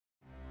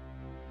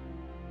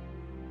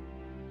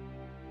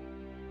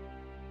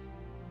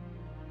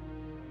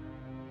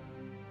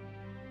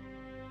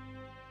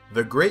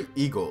The great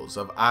eagles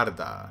of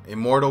Arda,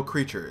 immortal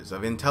creatures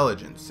of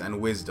intelligence and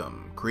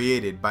wisdom,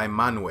 created by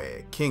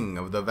Manwë, king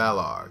of the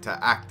Valar,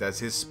 to act as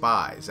his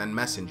spies and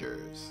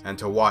messengers, and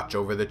to watch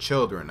over the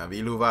children of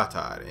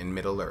Ilúvatar in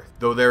Middle-earth.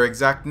 Though their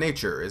exact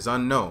nature is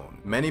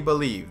unknown, many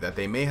believe that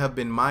they may have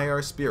been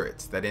Maiar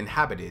spirits that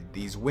inhabited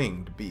these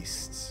winged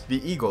beasts.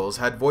 The eagles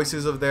had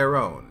voices of their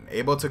own,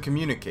 able to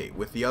communicate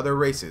with the other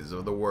races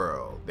of the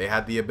world. They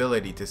had the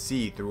ability to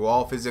see through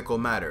all physical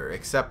matter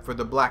except for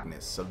the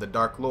blackness of the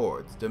Dark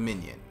Lord's dominion.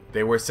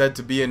 They were said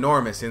to be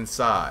enormous in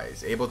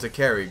size, able to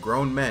carry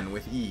grown men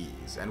with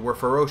ease, and were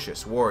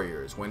ferocious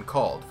warriors when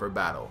called for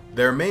battle.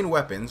 Their main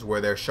weapons were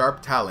their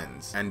sharp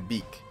talons and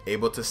beak,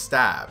 able to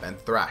stab and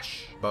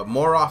thrash, but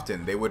more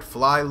often they would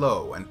fly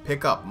low and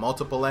pick up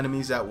multiple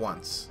enemies at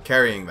once,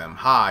 carrying them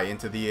high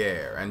into the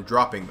air and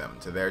dropping them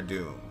to their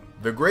doom.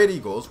 The Great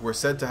Eagles were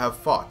said to have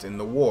fought in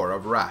the War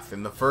of Wrath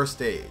in the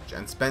First Age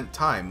and spent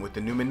time with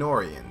the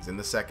Númenóreans in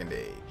the Second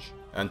Age,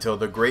 until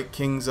the great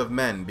kings of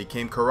men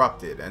became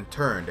corrupted and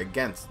turned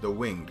against the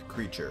winged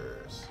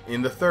creatures.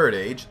 In the Third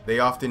Age, they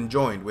often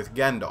joined with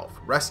Gandalf,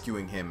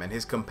 rescuing him and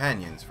his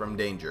companions from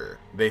danger.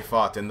 They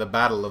fought in the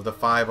Battle of the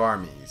Five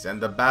Armies and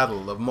the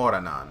Battle of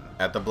Morannon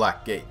at the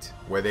Black Gate,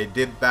 where they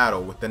did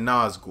battle with the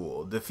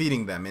Nazgûl,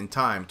 defeating them in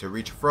time to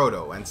reach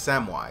Frodo and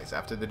Samwise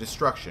after the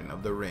destruction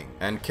of the Ring,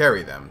 and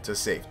carry them to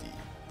safety.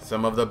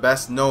 Some of the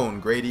best known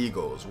Great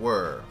Eagles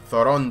were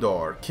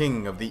Thorondor,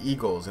 king of the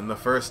Eagles in the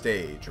First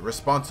Age,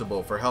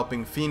 responsible for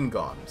helping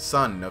Fingon,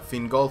 son of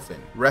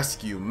Fingolfin,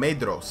 rescue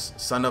Maedhros,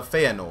 son of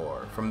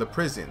Feanor, from the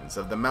prisons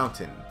of the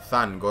mountain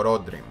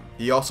Thangorodrim.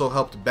 He also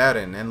helped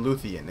Beren and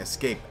Luthien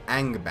escape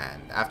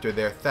Angband after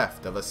their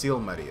theft of a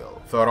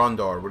Silmaril.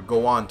 Thorondor would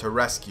go on to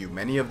rescue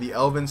many of the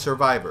elven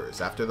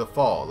survivors after the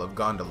fall of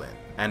Gondolin,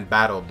 and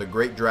battled the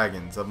great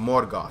dragons of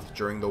Morgoth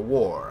during the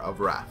War of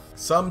Wrath.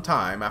 Some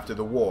time after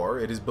the war,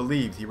 it is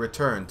believed he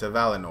returned to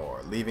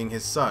Valinor, leaving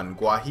his son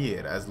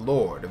Gwaihir as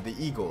Lord of the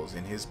Eagles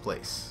in his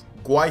place.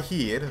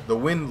 Gwaihir, the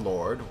Wind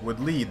Lord, would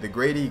lead the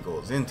Great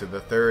Eagles into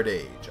the Third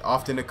Age,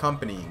 often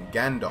accompanying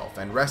Gandalf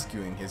and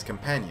rescuing his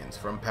companions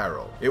from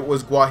peril. It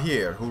was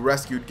Gwaihir who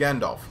rescued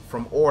Gandalf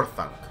from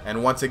Orthanc,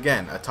 and once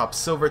again atop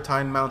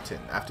Silvertine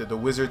Mountain after the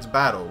wizard's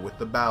battle with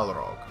the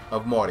Balrog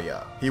of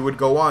Moria. He would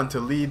go on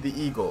to lead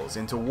the Eagles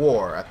into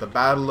war at the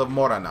Battle of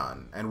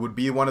Morannon, and would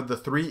be one of the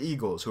 3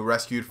 Eagles who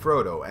rescued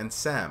Frodo and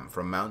Sam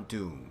from Mount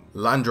Doom.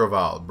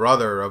 Landroval,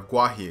 brother of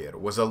Gwaihir,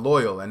 was a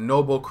loyal and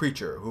noble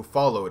creature who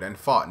followed and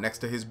fought next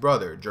to his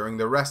brother during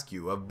the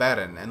rescue of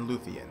Beren and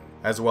Luthien,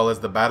 as well as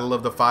the Battle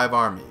of the Five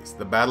Armies,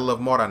 the Battle of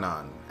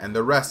Morannon, and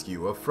the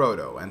rescue of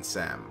Frodo and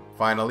Sam.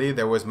 Finally,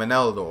 there was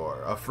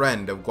Meneldor, a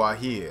friend of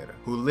Gwaihir,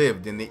 who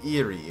lived in the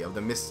eyrie of the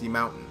Misty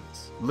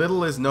Mountains.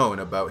 Little is known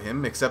about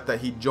him except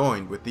that he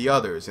joined with the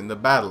others in the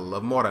Battle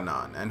of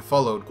Morannon and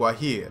followed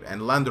Gwaihir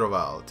and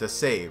Landroval to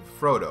save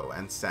Frodo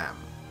and Sam.